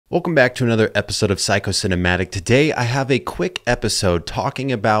Welcome back to another episode of Psychocinematic. Today I have a quick episode talking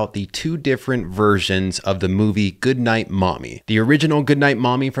about the two different versions of the movie Goodnight Mommy. The original Goodnight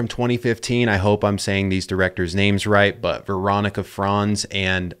Mommy from 2015, I hope I'm saying these directors' names right, but Veronika, Franz,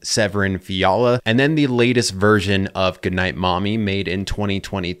 and Severin, Fiala. And then the latest version of Goodnight Mommy made in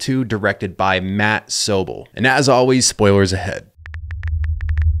 2022, directed by Matt Sobel. And as always, spoilers ahead.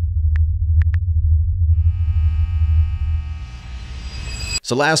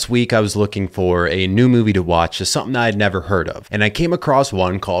 So last week I was looking for a new movie to watch, just something that I'd never heard of. And I came across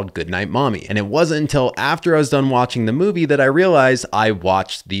one called Goodnight Mommy. And it wasn't until after I was done watching the movie that I realized I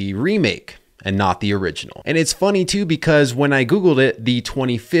watched the remake and not the original. And it's funny too, because when I Googled it, the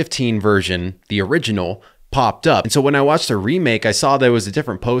 2015 version, the original, popped up. And so when I watched the remake, I saw there was a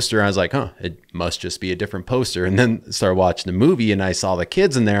different poster. I was like, huh, it must just be a different poster. And then started watching the movie and I saw the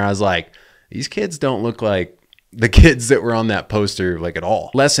kids in there. I was like, these kids don't look like the kids that were on that poster like at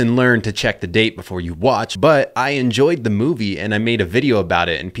all. Lesson learned to check the date before you watch, but I enjoyed the movie and I made a video about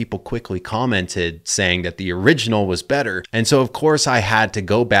it and people quickly commented saying that the original was better. And so of course I had to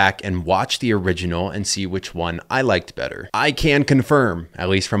go back and watch the original and see which one I liked better. I can confirm, at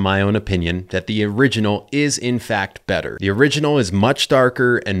least from my own opinion, that the original is in fact better. The original is much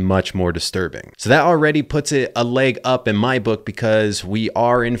darker and much more disturbing. So that already puts it a leg up in my book because we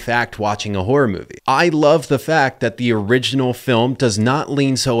are in fact watching a horror movie. I love the fact that the original film does not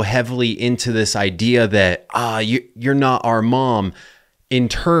lean so heavily into this idea that, you're not our mom, in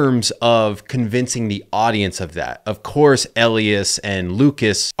terms of convincing the audience of that. Of course, Elias and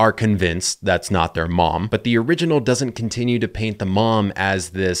Lucas are convinced that's not their mom, but the original doesn't continue to paint the mom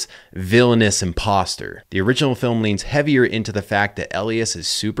as this villainous imposter. The original film leans heavier into the fact that Elias is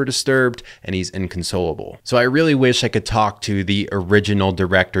super disturbed and he's inconsolable. So I really wish I could talk to the original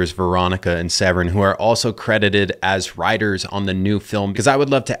directors, Veronika and Severin, who are also credited as writers on the new film, because I would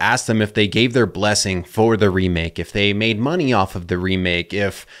love to ask them if they gave their blessing for the remake, if they made money off of the remake,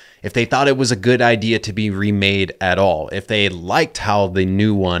 if they thought it was a good idea to be remade at all, if they liked how the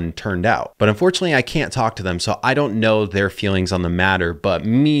new one turned out. But unfortunately, I can't talk to them, so I don't know their feelings on the matter. But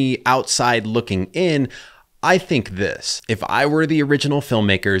me, outside looking in, I think this: if I were the original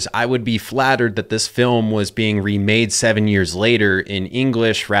filmmakers, I would be flattered that this film was being remade 7 years later in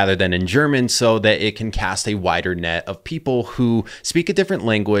English rather than in German, so that it can cast a wider net of people who speak a different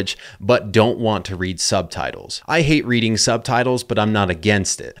language but don't want to read subtitles. I hate reading subtitles, but I'm not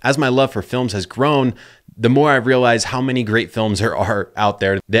against it. As my love for films has grown, the more I realize how many great films there are out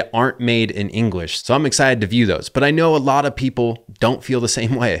there that aren't made in English. So I'm excited to view those. But I know a lot of people don't feel the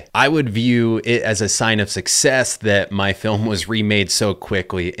same way. I would view it as a sign of success that my film was remade so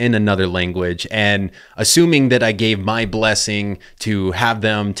quickly in another language. And assuming that I gave my blessing to have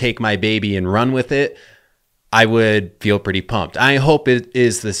them take my baby and run with it, I would feel pretty pumped. I hope it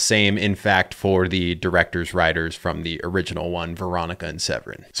is the same, in fact, for the directors, writers from the original one, Veronika and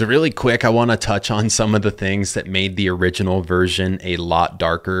Severin. So really quick, I want to touch on some of the things that made the original version a lot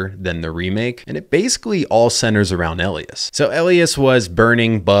darker than the remake. And it basically all centers around Elias. So Elias was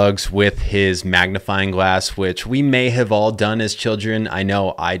burning bugs with his magnifying glass, which we may have all done as children. I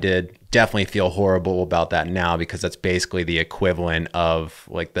know I did. Definitely feel horrible about that now, because that's basically the equivalent of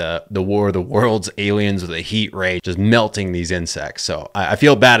like the War of the Worlds aliens with a heat ray just melting these insects. So I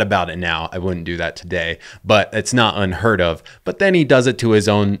feel bad about it now. I wouldn't do that today, but it's not unheard of. But then he does it to his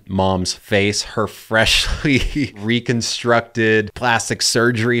own mom's face, her freshly reconstructed plastic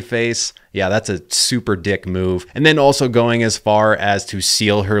surgery face. Yeah, that's a super dick move. And then also going as far as to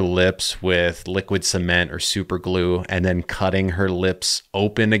seal her lips with liquid cement or super glue and then cutting her lips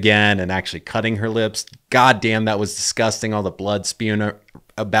open again and actually cutting her lips. God damn, that was disgusting. All the blood spewing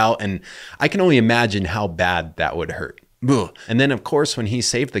about. And I can only imagine how bad that would hurt. Ugh. And then, of course, when he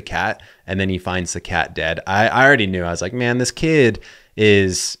saved the cat and then he finds the cat dead, I already knew. I was like, man, this kid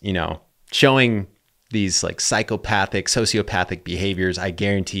is, showing these like sociopathic behaviors. I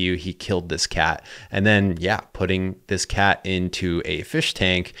guarantee you he killed this cat. And then, yeah, putting this cat into a fish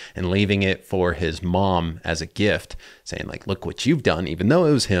tank and leaving it for his mom as a gift, saying like, look what you've done, even though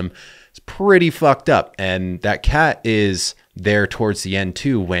it was him. It's pretty fucked up. And that cat is there towards the end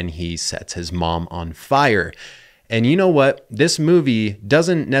too, when he sets his mom on fire. And you know what? This movie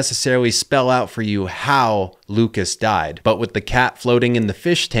doesn't necessarily spell out for you how Lucas died, but with the cat floating in the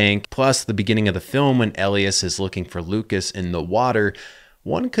fish tank, plus the beginning of the film when Elias is looking for Lucas in the water,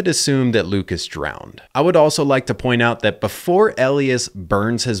 one could assume that Lucas drowned. I would also like to point out that before Elias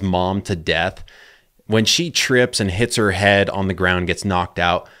burns his mom to death, when she trips and hits her head on the ground, gets knocked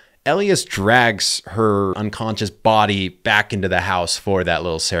out, Elias drags her unconscious body back into the house for that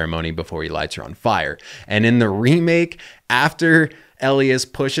little ceremony before he lights her on fire. And in the remake, after Elias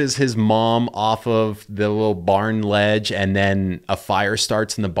pushes his mom off of the little barn ledge and then a fire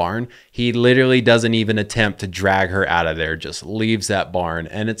starts in the barn. He literally doesn't even attempt to drag her out of there, just leaves that barn.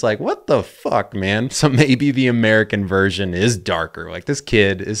 And it's like, what the fuck, man? So maybe the American version is darker. Like, this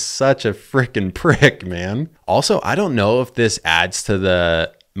kid is such a freaking prick, man. Also, I don't know if this adds to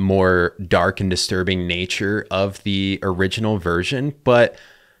the more dark and disturbing nature of the original version, but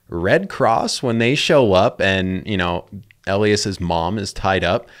Red Cross, when they show up and, you know, Elias's mom is tied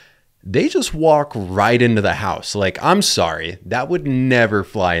up, they just walk right into the house. Like, I'm sorry, that would never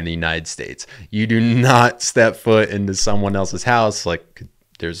fly in the United States. You do not step foot into someone else's house. Like,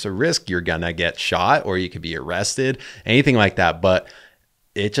 there's a risk you're gonna get shot or you could be arrested, anything like that. But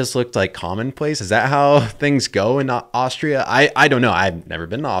it just looked like commonplace. Is that how things go in Austria? I don't know. I've never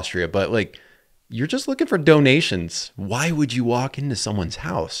been to Austria, but like, you're just looking for donations. Why would you walk into someone's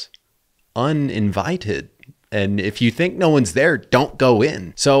house uninvited? And if you think no one's there, don't go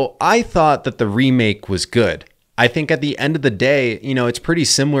in. So I thought that the remake was good. I think at the end of the day, you know, it's pretty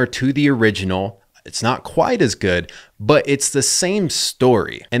similar to the original. It's not quite as good, but it's the same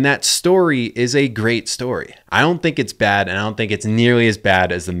story. And that story is a great story. I don't think it's bad, and I don't think it's nearly as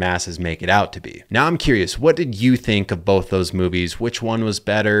bad as the masses make it out to be. Now I'm curious, what did you think of both those movies? Which one was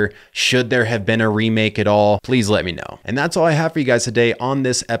better? Should there have been a remake at all? Please let me know. And that's all I have for you guys today on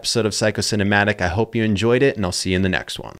this episode of Psychocinematic. I hope you enjoyed it, and I'll see you in the next one.